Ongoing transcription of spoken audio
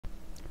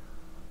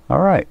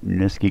Alright, in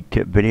this Geek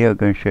Tip video I'm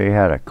going to show you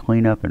how to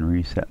clean up and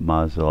reset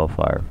Mozilla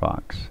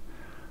Firefox.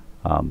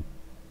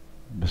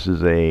 This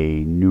is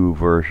a new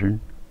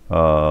version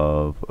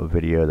of a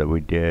video that we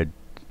did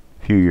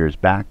a few years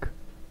back.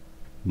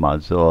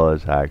 Mozilla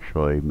has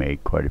actually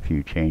made quite a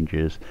few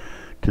changes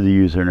to the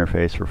user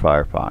interface for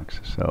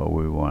Firefox, so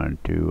we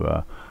wanted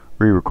to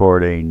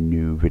re-record a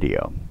new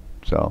video.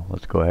 So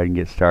let's go ahead and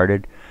get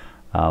started.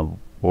 What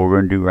we're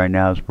going to do right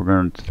now is we're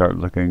going to start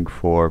looking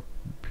for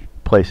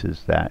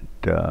places that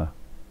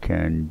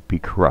can be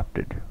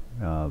corrupted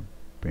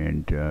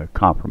and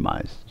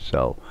compromised.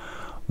 So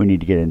we need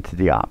to get into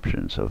the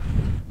options of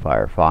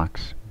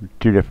Firefox.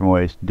 Two different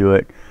ways to do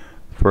it.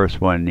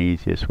 First one, the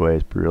easiest way,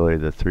 is really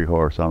the three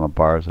horizontal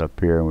bars up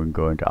here, and we can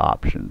go into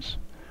options.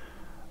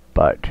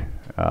 But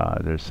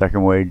there's a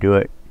second way to do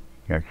it.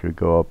 You actually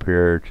go up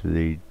here to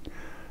the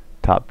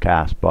top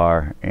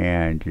taskbar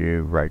and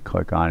you right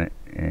click on it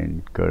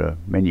and go to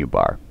menu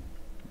bar.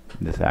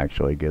 This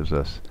actually gives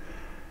us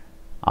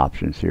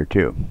options here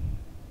too.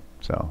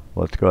 So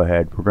let's go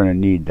ahead. We're going to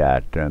need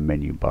that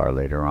menu bar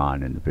later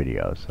on in the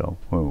video, so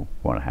we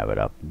want to have it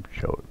up and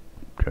show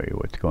you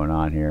what's going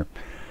on here.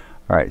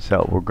 Alright,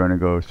 so we're going to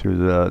go through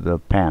the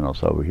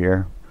panels over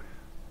here.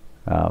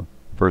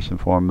 First and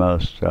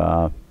foremost,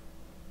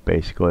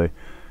 basically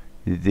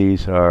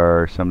these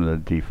are some of the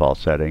default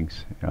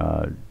settings.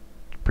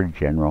 Pretty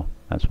general,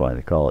 that's why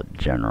they call it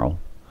general.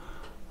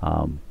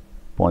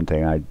 One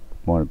thing I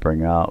want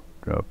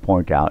to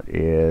point out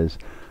is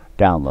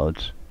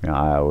downloads.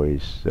 I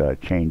always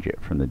change it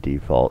from the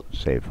default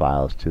save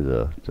files to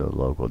the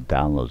local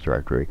downloads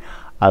directory.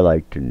 I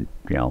like to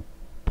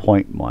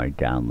point my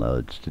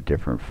downloads to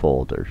different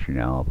folders.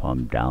 If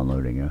I'm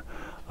downloading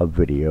a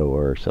video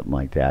or something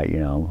like that,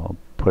 I'll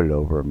put it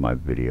over my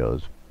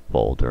videos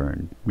folder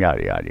and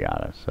yada yada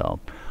yada. So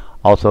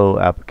also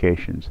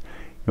applications,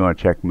 you want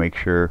to check, make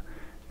sure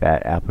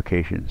that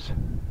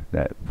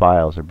that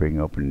files are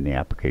being opened in the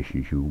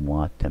applications you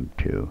want them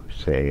to.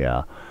 Say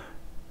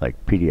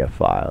like PDF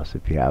files.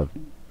 If you have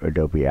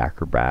Adobe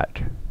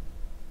Acrobat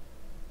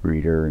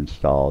Reader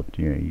installed,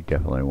 you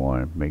definitely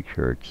want to make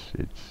sure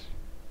it's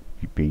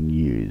being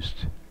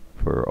used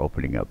for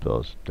opening up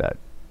that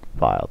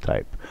file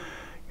type.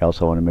 You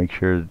also want to make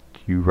sure that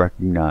you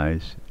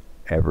recognize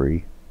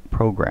every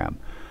program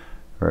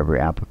or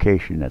every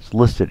application that's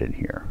listed in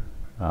here.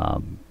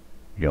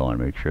 You want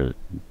to make sure that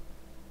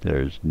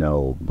there's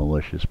no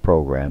malicious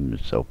program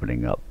that's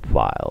opening up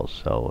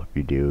files. So if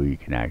you do, you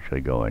can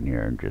actually go in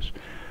here and just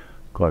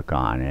click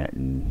on it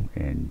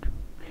and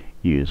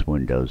use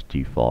Windows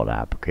default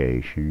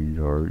applications,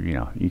 or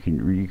you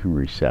can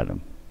reset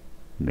them,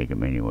 make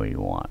them any way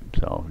you want.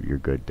 So you're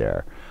good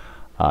there.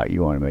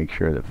 You want to make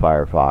sure that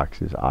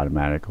Firefox is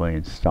automatically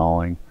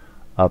installing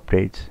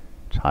updates.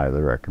 It's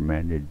highly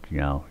recommended. You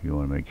want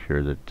to make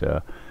sure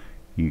that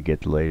you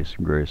get the latest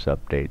and greatest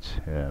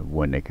updates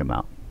when they come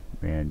out,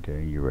 and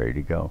you're ready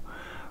to go.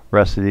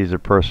 Rest of these are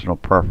personal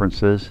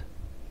preferences,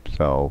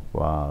 so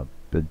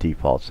the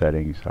default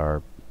settings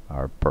are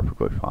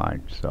perfectly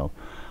fine. So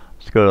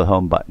let's go to the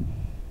home button.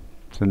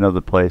 So another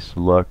place to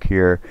look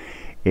here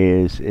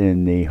is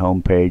in the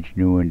home page,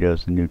 new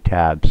windows and new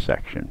tabs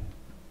section.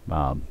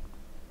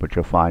 What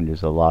you'll find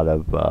is a lot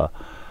of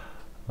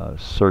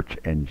search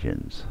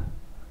engines.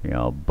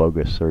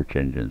 Bogus search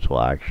engines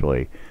will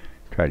actually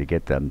try to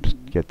get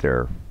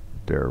their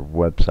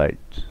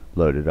websites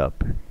loaded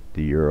up,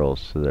 the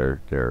URLs to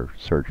their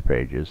search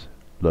pages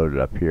loaded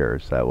up here,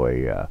 so that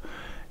way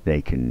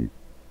they can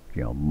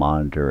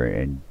monitor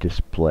and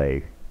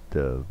display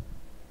the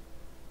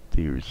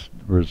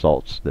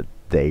results that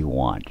they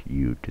want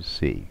you to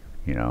see.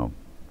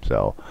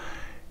 So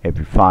if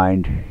you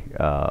find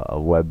a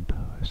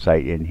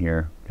website in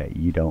here that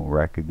you don't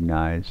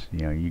recognize,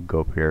 you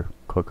go up here,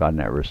 click on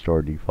that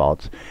restore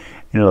defaults,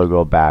 and it'll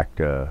go back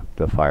to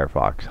the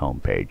Firefox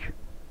homepage.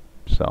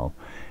 So,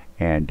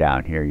 and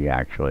down here you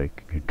actually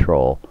can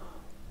control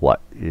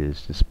what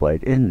is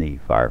displayed in the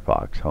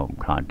Firefox home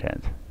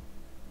content.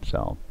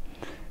 So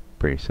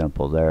pretty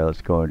simple there.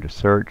 Let's go into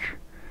search.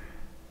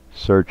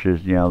 Search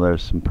is,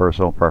 there's some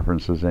personal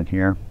preferences in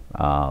here.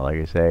 Like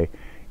I say,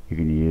 you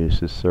can use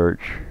the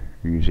search,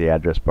 use the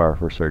address bar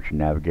for search and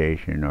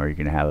navigation, or you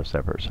can have a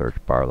separate search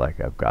bar like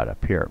I've got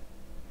up here.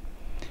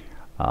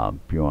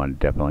 You want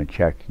to definitely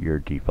check your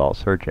default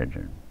search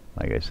engine.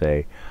 Like I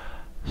say,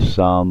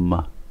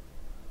 some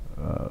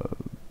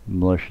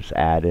malicious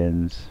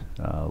add-ins,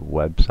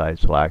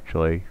 websites will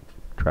actually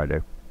try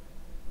to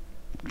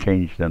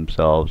change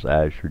themselves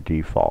as your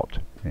default.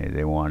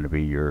 They want to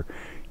be your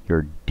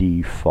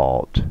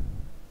default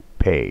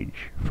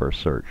page for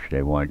search.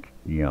 They want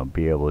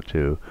be able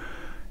to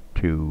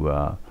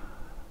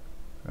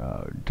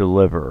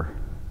deliver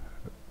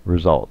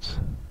results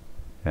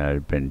that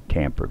have been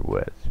tampered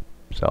with.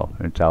 So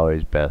it's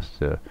always best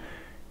to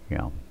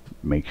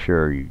make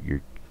sure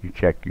you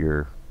check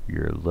your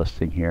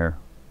listing here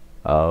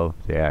of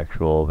the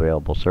actual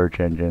available search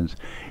engines.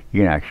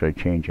 You can actually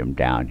change them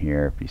down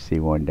here. If you see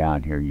one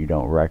down here you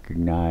don't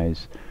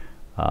recognize,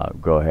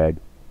 go ahead,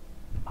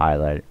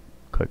 highlight it,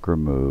 click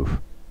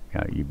remove,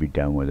 you'd be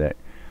done with it.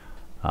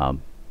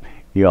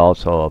 You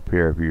also up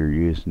here, if you're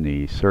using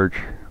the search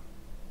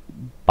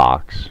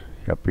box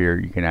up here,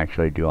 you can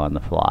actually do on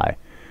the fly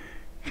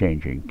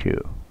changing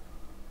to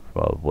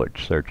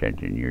which search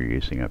engine you're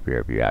using up here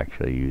if you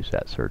actually use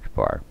that search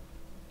bar.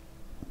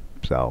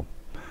 So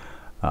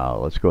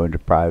let's go into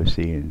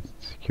privacy and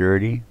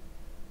security.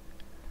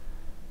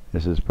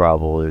 This is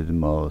probably the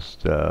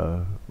most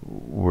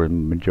where the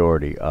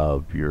majority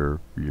of your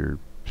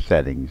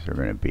settings are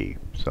going to be.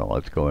 So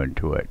let's go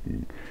into it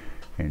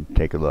and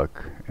take a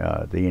look.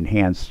 The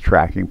enhanced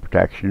tracking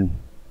protection.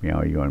 You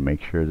want to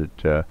make sure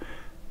that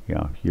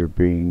you're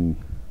being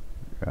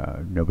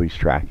nobody's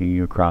tracking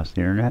you across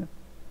the internet.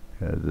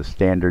 The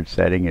standard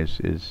setting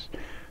is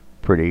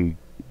pretty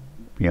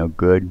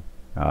good.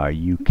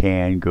 You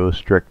can go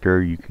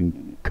stricter. You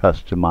can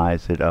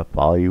customize it up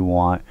all you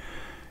want.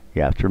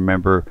 You have to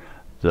remember,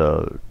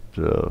 the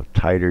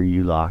tighter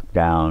you lock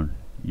down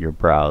your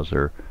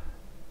browser,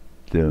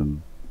 the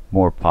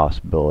more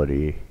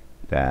possibility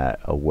that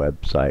a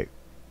website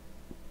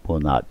will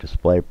not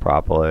display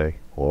properly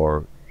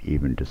or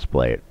even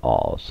display at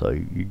all. So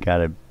you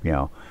gotta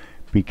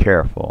be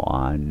careful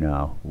on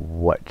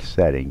what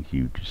settings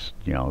you just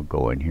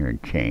go in here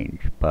and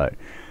change. But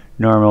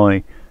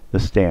normally the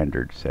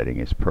standard setting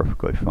is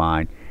perfectly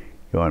fine.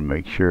 You want to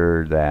make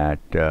sure that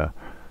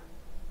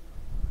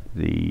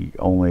the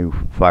only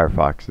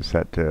Firefox is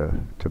set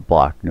to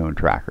block known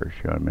trackers.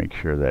 You want to make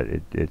sure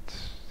that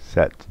it's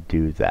set to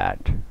do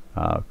that.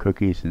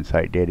 Cookies and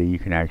site data, you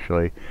can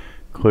actually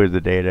clear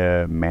the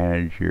data,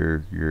 manage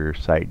your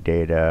site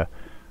data.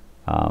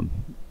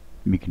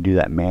 You can do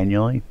that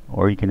manually,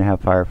 or you can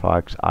have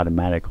Firefox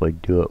automatically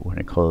do it when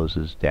it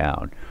closes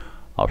down.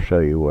 I'll show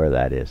you where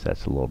that is.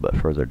 That's a little bit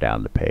further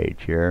down the page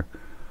here.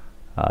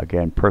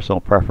 Again, personal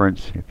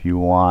preference. If you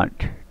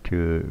want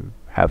to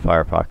have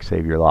Firefox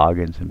save your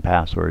logins and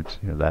passwords,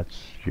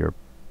 that's your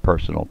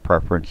personal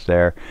preference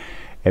there.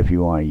 If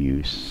you want to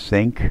use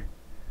sync,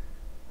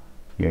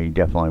 you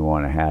definitely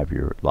want to have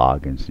your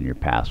logins and your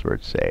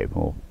passwords saved.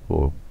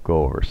 We'll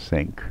go over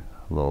sync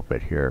a little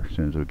bit here as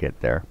soon as we get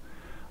there.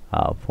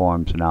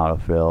 Forms and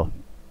autofill,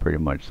 pretty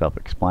much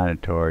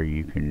self-explanatory.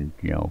 You can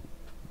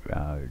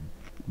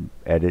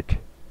edit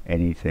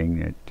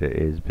anything that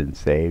has been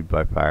saved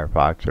by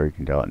Firefox, or you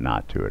can tell it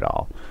not to at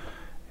all.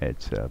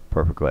 It's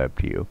perfectly up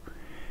to you.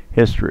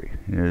 History.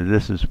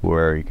 This is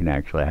where you can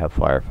actually have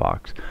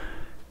Firefox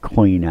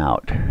clean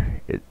out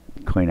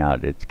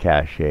its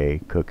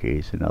cache,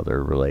 cookies, and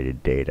other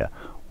related data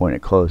when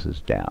it closes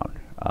down.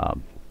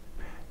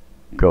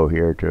 Go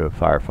here to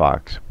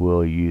Firefox.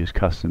 We'll use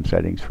custom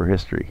settings for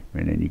history,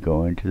 and then you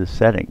go into the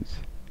settings,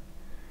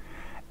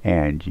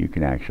 and you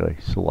can actually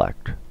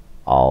select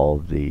all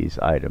of these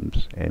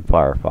items, and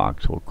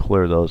Firefox will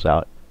clear those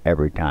out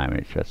every time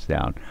it shuts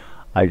down.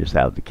 I just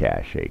have the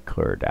cache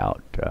cleared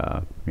out.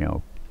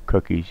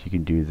 Cookies, you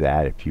can do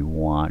that if you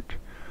want.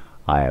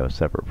 I have a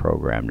separate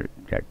program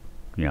that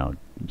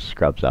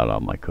scrubs out all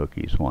my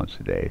cookies once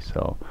a day,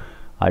 so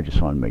I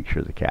just want to make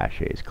sure the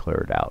cache is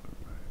cleared out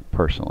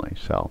personally.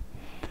 So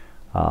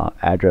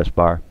address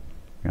bar,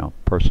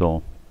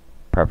 personal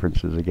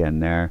preferences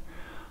again there.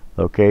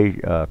 Okay,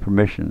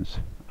 permissions.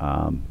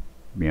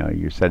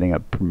 You're setting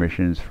up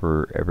permissions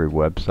for every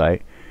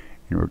website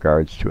in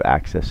regards to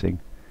accessing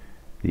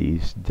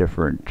these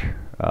different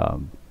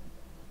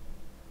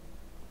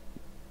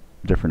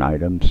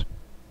items.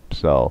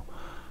 So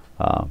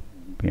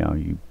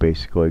you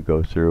basically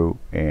go through,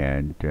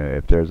 and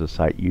if there's a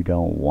site you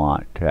don't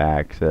want to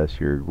access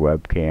your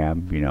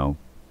webcam,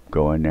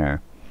 go in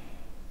there,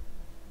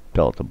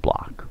 tell it to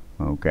block.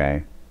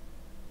 Okay,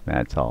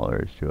 that's all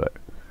there is to it.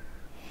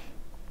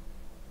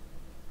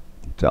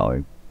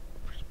 So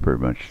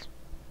pretty much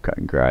cut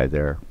and dry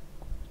there.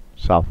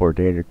 Software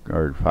data,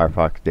 or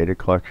Firefox data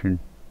collection,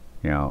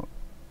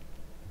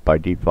 by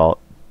default,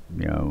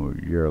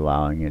 you're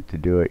allowing it to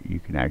do it. You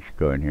can actually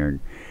go in here and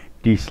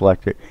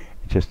deselect it.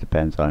 It just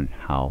depends on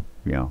how,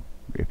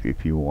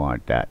 if you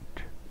want that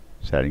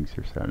settings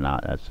or set or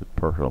not. That's a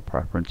personal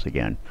preference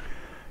again.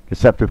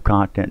 Deceptive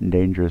content and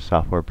dangerous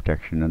software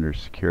protection under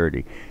security.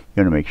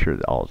 You want to make sure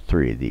that all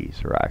three of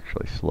these are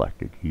actually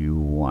selected. You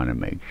want to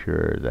make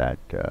sure that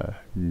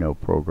no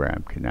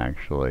program can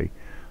actually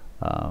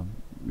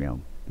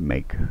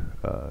make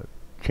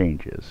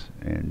changes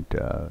and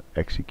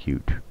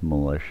execute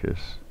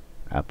malicious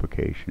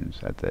applications.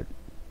 That's it.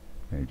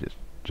 You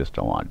just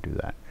don't want to do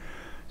that.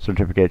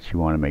 Certificates, you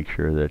want to make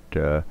sure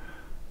that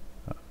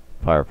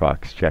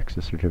Firefox checks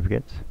the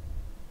certificates,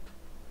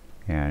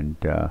 and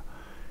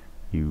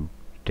you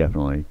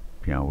definitely,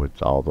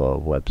 with all the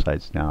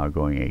websites now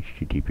going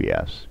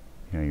HTTPS,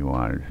 you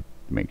want to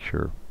make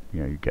sure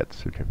you get the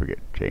certificate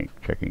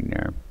checking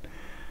there.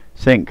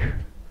 Sync,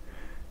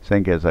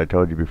 as I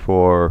told you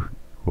before,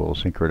 will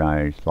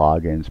synchronize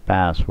logins,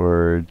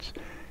 passwords.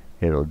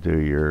 It'll do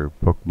your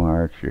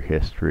bookmarks, your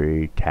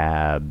history,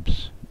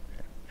 tabs,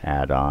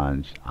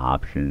 add-ons,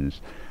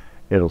 options.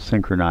 It'll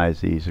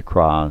synchronize these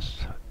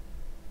across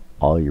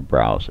all your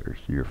browsers,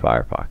 your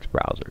Firefox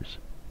browsers.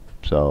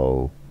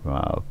 So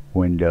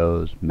when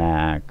Windows,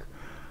 Mac,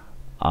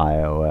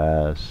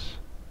 iOS,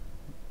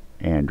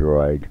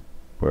 Android,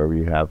 wherever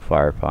you have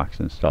Firefox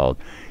installed,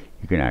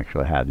 you can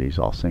actually have these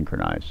all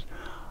synchronized.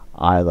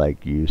 I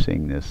like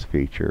using this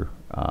feature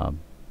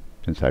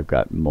since I've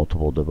got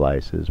multiple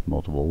devices,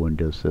 multiple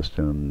Windows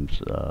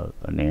systems,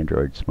 an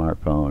Android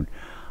smartphone.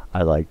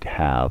 I like to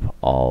have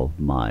all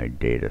my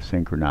data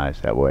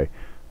synchronized. That way,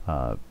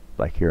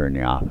 like here in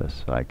the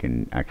office, I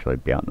can actually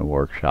be out in the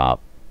workshop.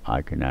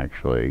 I can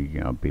actually,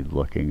 be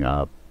looking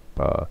up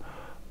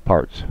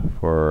parts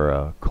for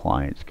a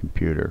client's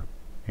computer,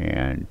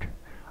 and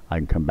I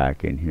can come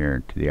back in here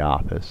into the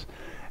office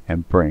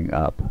and bring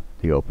up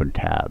the open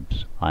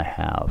tabs I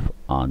have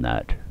on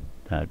that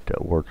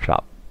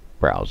workshop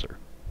browser.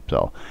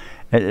 So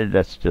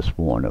that's just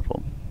one of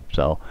them.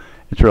 So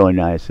it's really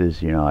nice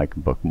is I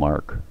can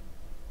bookmark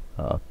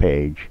a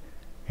page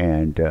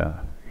and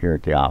here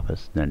at the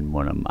office, then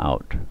when I'm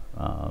out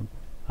on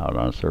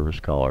a service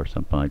call or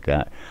something like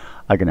that,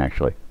 I can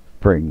actually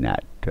bring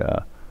that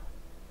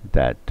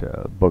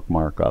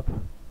bookmark up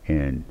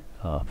in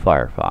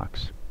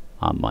Firefox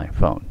on my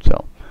phone.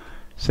 So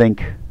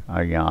sync,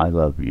 I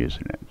love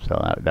using it,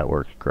 so that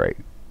works great.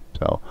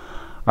 So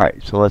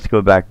alright, so let's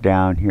go back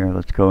down here.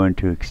 Let's go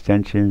into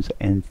extensions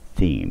and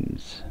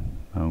themes.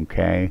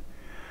 Okay,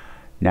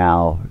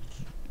 now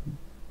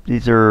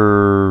these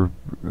are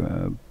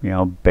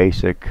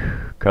basic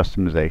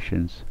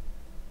customizations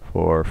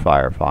for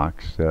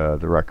Firefox.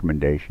 The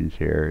recommendations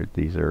here,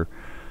 these are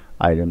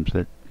items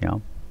that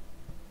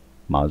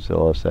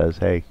Mozilla says,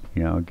 hey,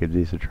 give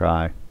these a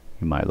try,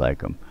 you might like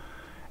them.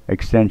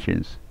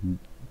 Extensions,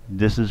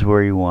 this is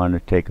where you want to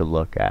take a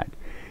look at.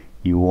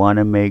 You want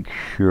to make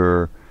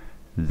sure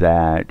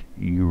that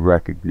you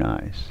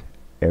recognize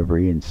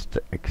every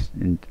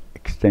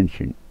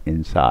extension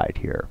inside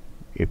here.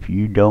 If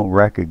you don't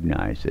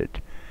recognize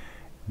it,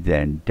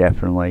 then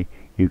definitely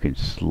you can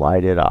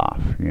slide it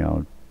off.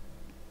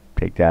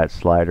 Take that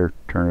slider,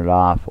 turn it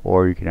off,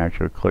 or you can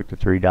actually click the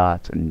three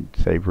dots and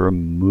say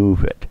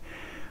remove it.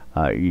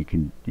 You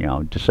can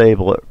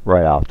disable it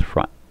right off the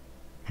front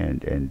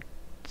and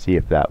see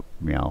if that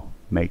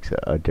makes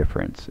a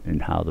difference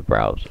in how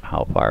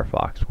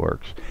Firefox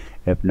works.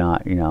 If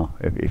not,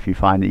 if you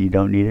find that you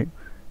don't need it,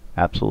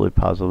 absolutely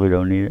positively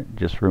don't need it,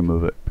 just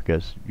remove it,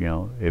 because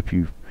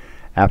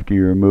after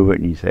you remove it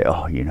and you say,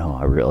 oh,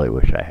 I really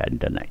wish I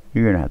hadn't done that,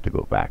 you're gonna have to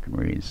go back and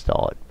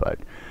reinstall it. But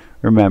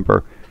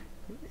remember,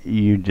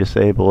 you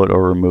disable it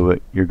or remove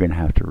it, you're gonna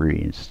have to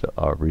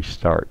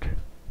restart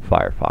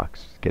Firefox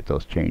to get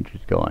those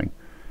changes going.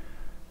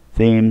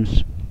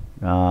 Themes,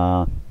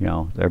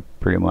 they're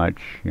pretty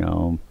much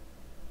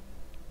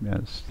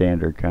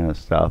standard kind of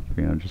stuff,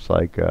 just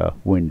like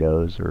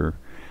Windows or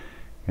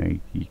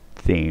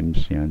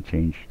themes,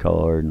 change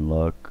color and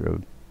look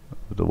of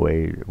the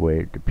way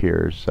it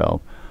appears.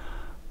 So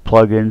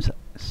plugins,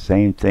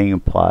 same thing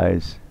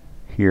applies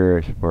here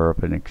as for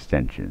open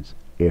extensions.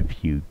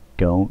 If you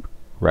don't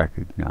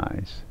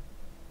recognize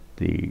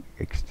the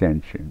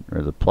extension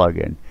or the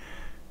plugin,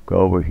 go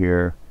over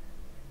here,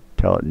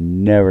 tell it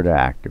never to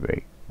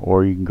activate,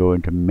 or you can go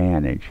into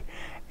manage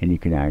and you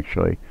can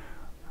actually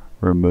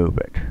remove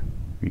it.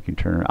 You can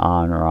turn it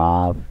on or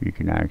off. You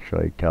can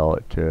actually tell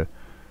it to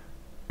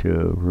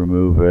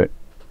remove it,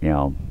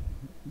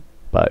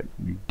 but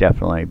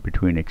definitely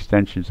between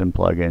extensions and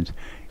plugins,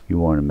 you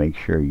want to make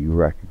sure you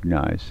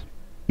recognize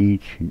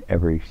each and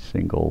every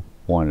single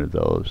one of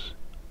those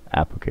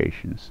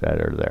applications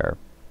that are there.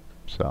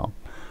 So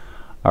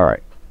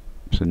alright,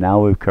 so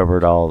now we've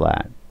covered all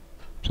that.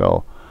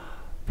 So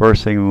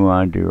first thing we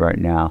want to do right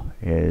now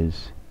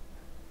is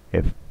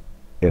if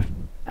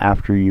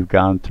after you've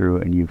gone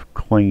through and you've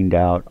cleaned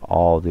out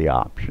all the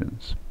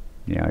options,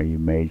 you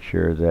made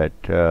sure that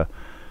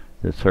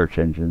the search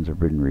engines have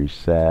been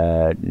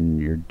reset and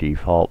your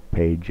default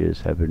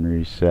pages have been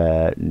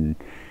reset, and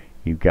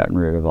you've gotten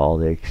rid of all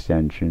the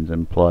extensions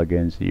and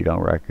plugins that you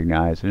don't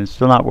recognize, and it's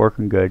still not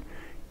working good,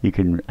 you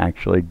can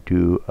actually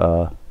do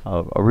a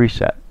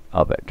reset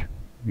of it.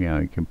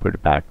 You can put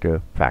it back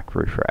to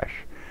factory fresh.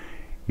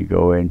 You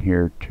go in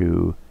here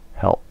to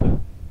help.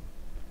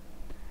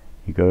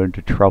 You go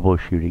into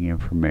troubleshooting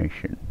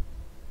information,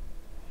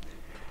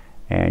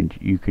 and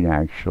you can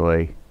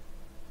actually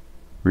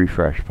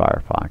refresh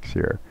Firefox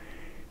here.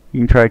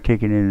 You can try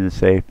taking it into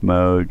safe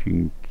mode. You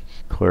can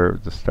clear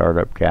the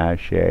startup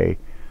cache,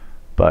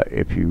 but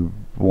if you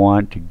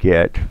want to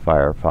get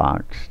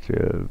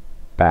Firefox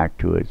back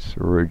to its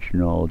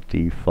original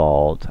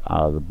default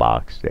out of the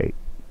box state,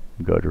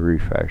 go to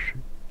refresh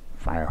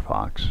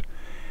Firefox,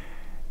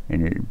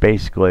 and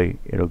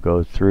it'll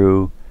go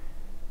through,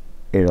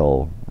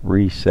 it'll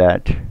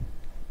reset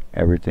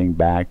everything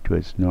back to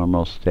its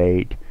normal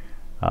state.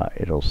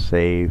 It'll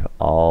save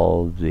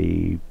all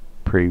the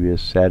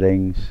previous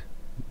settings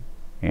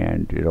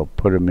and it'll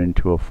put them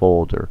into a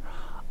folder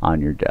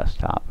on your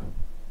desktop.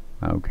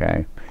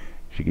 Okay,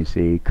 as you can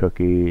see,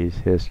 cookies,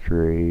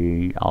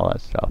 history, all that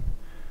stuff,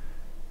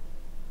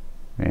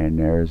 and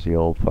there's the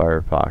old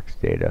Firefox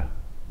data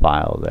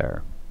file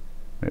there.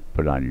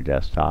 Put it on your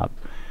desktop.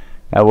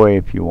 That way,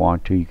 if you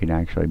want to, you can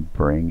actually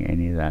bring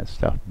any of that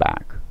stuff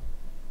back.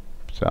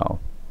 So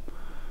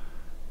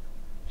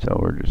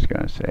we're just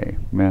going to say,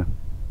 meh,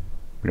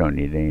 we don't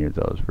need any of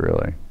those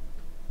really.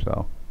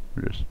 So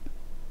we're just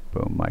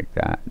boom like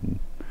that. And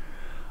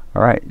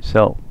alright,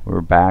 so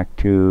we're back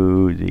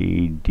to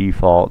the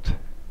default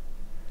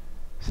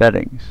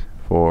settings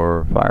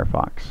for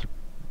Firefox.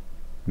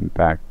 In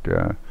fact,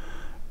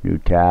 new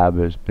tab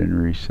has been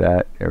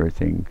reset.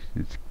 Everything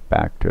is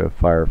back to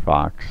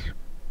Firefox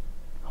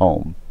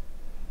home.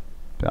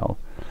 So,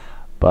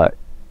 but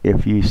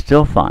if you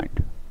still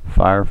find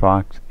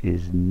Firefox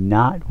is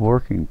not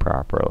working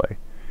properly,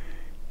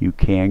 you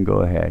can go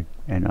ahead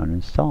and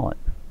uninstall it.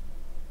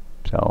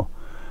 So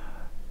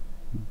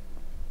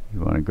you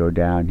want to go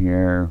down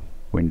here,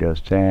 Windows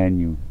 10,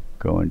 you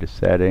go into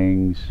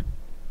settings,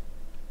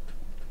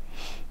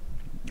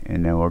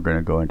 and then we're going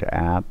to go into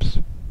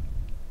apps.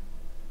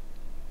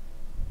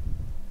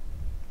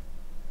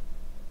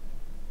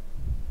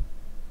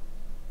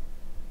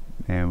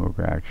 And we're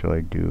going to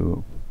actually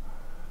go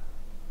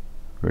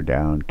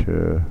down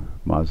to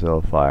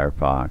Mozilla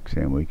Firefox,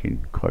 and we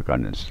can click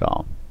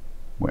uninstall.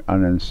 We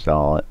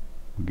uninstall it,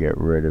 get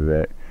rid of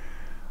it.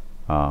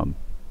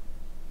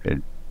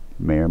 It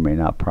may or may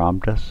not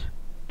prompt us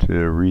to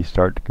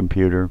restart the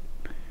computer,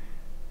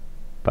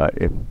 but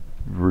if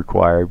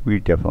required, we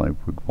definitely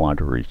would want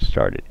to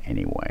restart it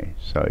anyway.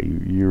 So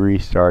you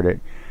restart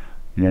it,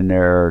 and then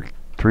there are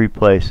 3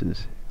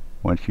 places.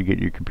 Once you get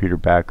your computer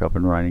back up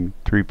and running,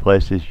 3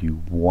 places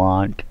you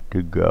want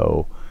to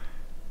go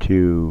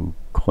to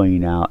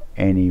clean out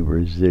any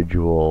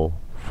residual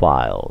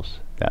files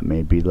that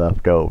may be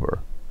left over.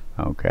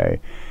 Okay,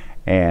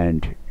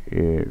 and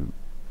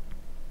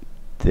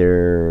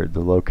the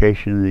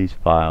location of these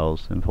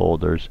files and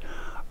folders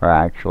are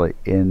actually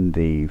in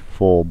the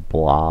full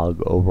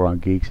blog over on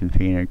Geeks and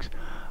Phoenix,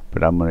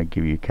 but I'm going to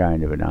give you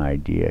kind of an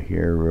idea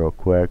here real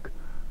quick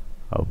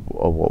of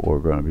what we're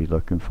going to be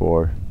looking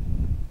for.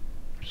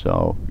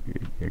 So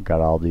you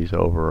got all these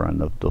over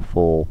on the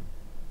full,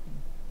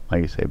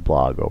 like I say,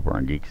 blog over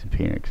on Geeks and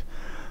Phoenix.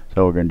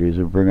 So what we're going to do is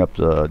we'll bring up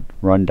the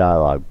run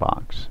dialog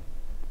box.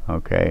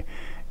 Okay,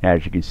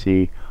 as you can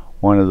see,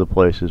 one of the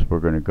places we're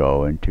going to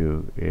go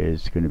into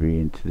is going to be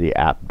into the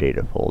app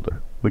data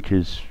folder, which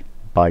is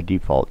by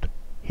default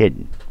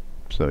hidden.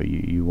 So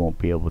you won't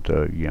be able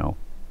to, you know,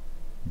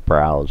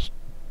 browse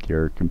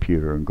your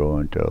computer and go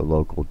into a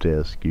local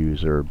disk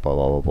user, blah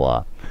blah blah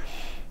blah.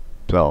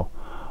 So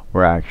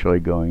we're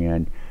actually going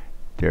in.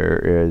 There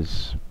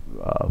is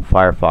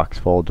Firefox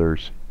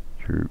folders.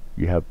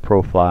 You have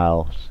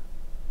profiles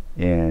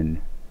in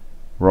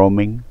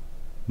roaming,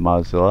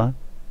 Mozilla.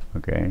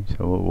 Okay,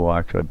 so we'll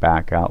actually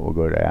back out. We'll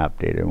go to app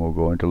data and we'll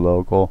go into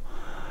local.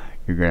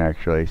 You're going to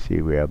actually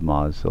see we have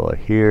Mozilla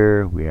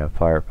here, we have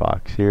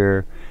Firefox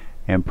here,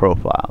 and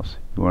profiles.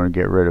 You want to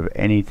get rid of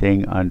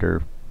anything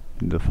under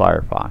the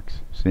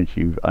Firefox. Since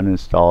you've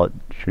uninstalled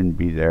it, shouldn't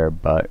be there,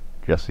 but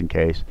just in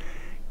case,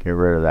 get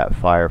rid of that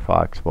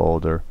Firefox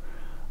folder.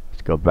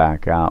 Let's go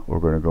back out. We're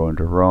going to go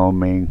into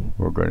roaming.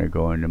 We're going to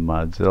go into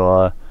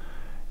Mozilla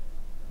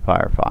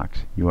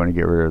Firefox. You want to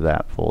get rid of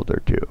that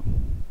folder too.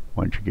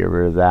 Once you get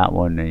rid of that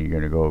one, then you're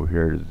going to go over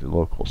here to the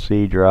local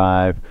C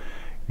drive.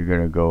 You're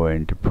going to go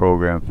into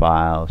program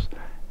files,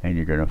 and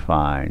you're going to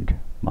find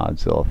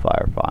Mozilla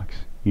Firefox.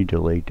 You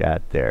delete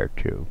that there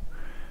too.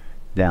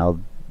 Now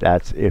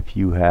that's if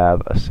you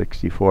have a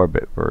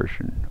 64-bit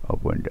version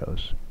of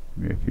Windows.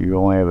 If you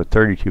only have a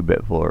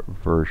 32-bit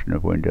version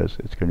of Windows,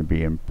 it's going to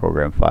be in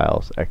program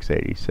files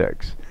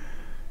x86.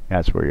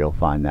 That's where you'll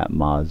find that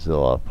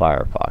Mozilla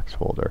Firefox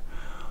folder.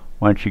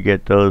 Once you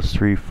get those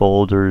 3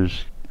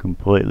 folders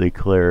completely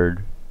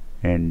cleared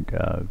and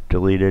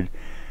deleted,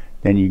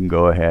 then you can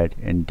go ahead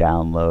and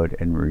download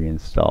and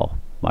reinstall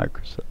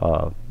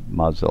Mozilla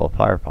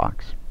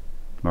Firefox.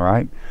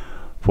 Alright,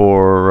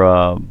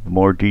 for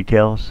more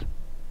details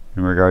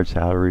in regards to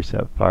how to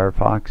reset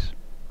Firefox,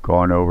 go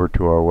on over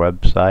to our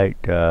website.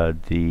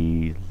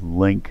 The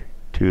link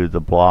to the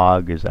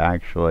blog is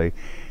actually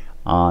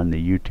on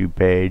the YouTube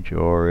page,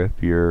 or if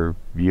you're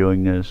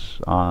viewing this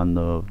on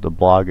the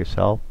blog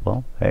itself,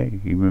 well, hey,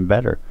 even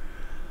better.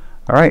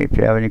 Alright, if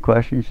you have any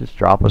questions, just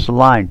drop us a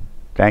line.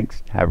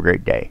 Thanks. Have a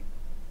great day.